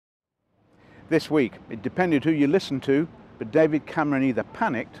This week, it depended who you listened to, but David Cameron either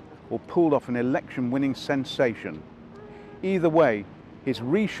panicked or pulled off an election-winning sensation. Either way, his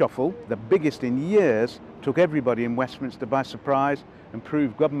reshuffle, the biggest in years, took everybody in Westminster by surprise and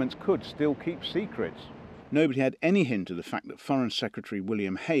proved governments could still keep secrets. Nobody had any hint of the fact that Foreign Secretary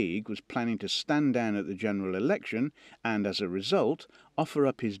William Hague was planning to stand down at the general election and, as a result, offer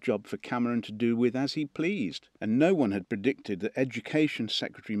up his job for Cameron to do with as he pleased. And no one had predicted that Education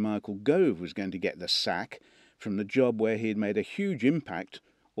Secretary Michael Gove was going to get the sack from the job where he had made a huge impact,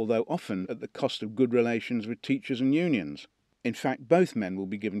 although often at the cost of good relations with teachers and unions. In fact, both men will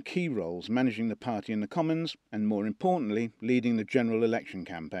be given key roles managing the party in the Commons and, more importantly, leading the general election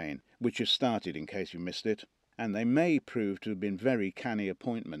campaign, which has started in case you missed it, and they may prove to have been very canny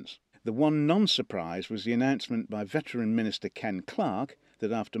appointments. The one non-surprise was the announcement by veteran Minister Ken Clarke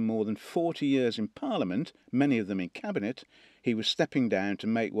that after more than 40 years in Parliament, many of them in Cabinet, he was stepping down to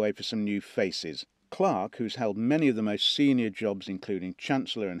make way for some new faces. Clarke, who's held many of the most senior jobs including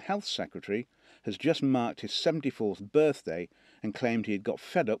Chancellor and Health Secretary, has just marked his 74th birthday and claimed he had got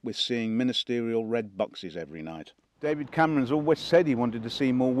fed up with seeing ministerial red boxes every night. David Cameron's always said he wanted to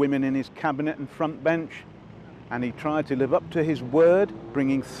see more women in his cabinet and front bench, and he tried to live up to his word,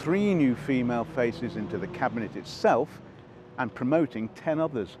 bringing 3 new female faces into the cabinet itself and promoting 10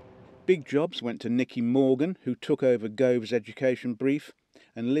 others. Big jobs went to Nicky Morgan, who took over Gove's education brief,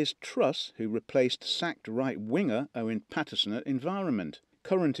 and Liz Truss, who replaced sacked right-winger Owen Paterson at Environment.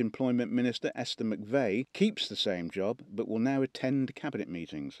 Current Employment Minister Esther McVey keeps the same job but will now attend cabinet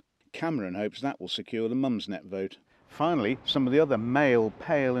meetings. Cameron hopes that will secure the Mumsnet vote. Finally, some of the other male,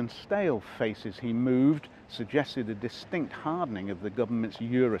 pale and stale faces he moved suggested a distinct hardening of the government's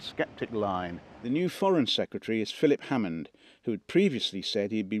Eurosceptic line. The new Foreign Secretary is Philip Hammond, who had previously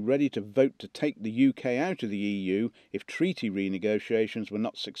said he'd be ready to vote to take the UK out of the EU if treaty renegotiations were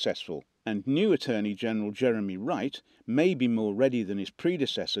not successful. And new Attorney General Jeremy Wright may be more ready than his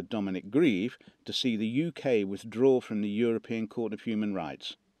predecessor Dominic Grieve to see the UK withdraw from the European Court of Human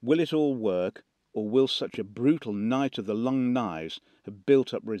Rights. Will it all work, or will such a brutal night of the long knives have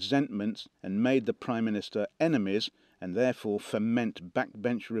built up resentments and made the Prime Minister enemies and therefore foment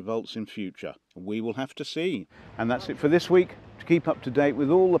backbench revolts in future? We will have to see. And that's it for this week. To keep up to date with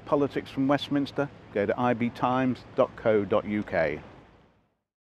all the politics from Westminster, go to ibtimes.co.uk.